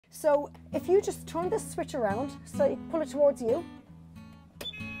So if you just turn this switch around, so you pull it towards you,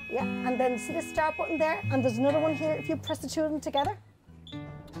 yeah, and then see the start button there, and there's another one here. If you press the two of them together,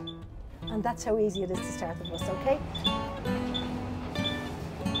 and that's how easy it is to start the bus, okay?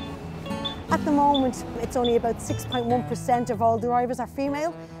 At the moment, it's only about 6.1% of all drivers are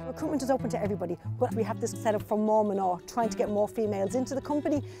female. Recruitment is open to everybody, but we have this set up for mom and all, trying to get more females into the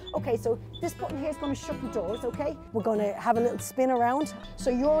company. Okay, so this button here is going to shut the doors, okay? We're going to have a little spin around. So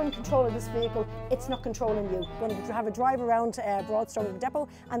you're in control of this vehicle, it's not controlling you. We're going to have a drive around Broadstone Depot,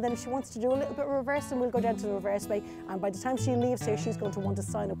 and then if she wants to do a little bit of reverse, then we'll go down to the reverse way. And by the time she leaves here, she's going to want to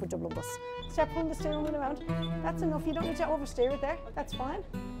sign up with Dublin Bus. Start pulling the steering wheel around. That's enough, you don't need to oversteer it there, that's fine.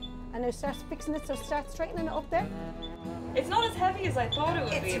 And now start fixing it, so start straightening it up there. It's not as heavy as I thought it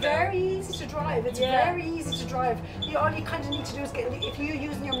would be. It's very easy to drive. It's very easy to drive. All you kind of need to do is get, if you're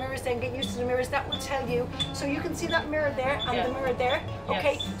using your mirrors, then get used to the mirrors. That will tell you. So you can see that mirror there and the mirror there.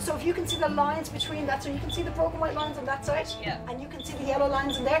 Okay. Yes. So if you can see the lines between that, so you can see the broken white lines on that side, and you can see the yellow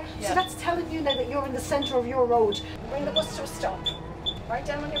lines in there. So that's telling you now that you're in the centre of your road. Bring the bus to a stop. Right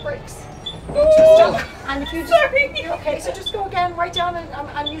down on your brakes. And if you just, okay, so just go again, right down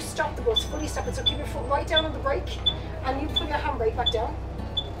and you stop the bus, fully stop it. So keep your foot right down on the brake and you pull your handbrake back down.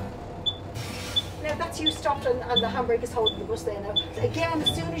 Now that's you stopped and the handbrake is holding the bus there now. Again,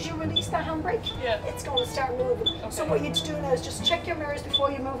 as soon as you release that handbrake, it's going to start moving. Okay. So what you need to do now is just check your mirrors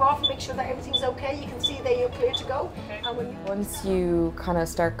before you move off and make sure that everything's okay. You can see that you're clear to go. Okay. And when once you kind of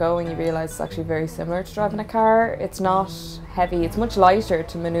start going, you realise it's actually very similar to driving a car. It's not heavy, it's much lighter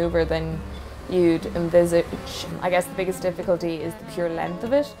to manoeuvre than you'd envisage. I guess the biggest difficulty is the pure length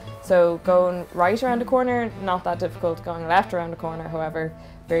of it. So going right around a corner, not that difficult. Going left around a corner, however,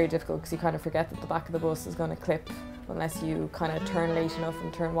 very difficult because you kind of forget that the back of the bus is going to clip unless you kind of turn late enough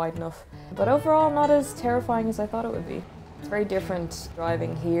and turn wide enough. But overall, not as terrifying as I thought it would be. It's very different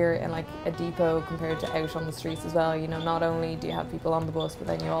driving here in like a depot compared to out on the streets as well. You know, not only do you have people on the bus, but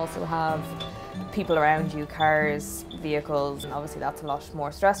then you also have people around you, cars, vehicles, and obviously that's a lot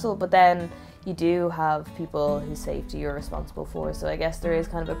more stressful. But then you do have people whose safety you're responsible for, so I guess there is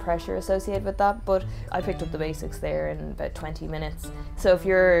kind of a pressure associated with that, but I picked up the basics there in about 20 minutes. So if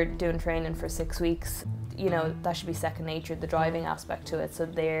you're doing training for 6 weeks, you know, that should be second nature, the driving aspect to it, so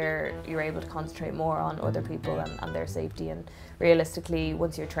there you're able to concentrate more on other people and their safety, and realistically,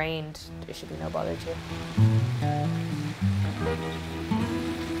 once you're trained, it should be no bother to you.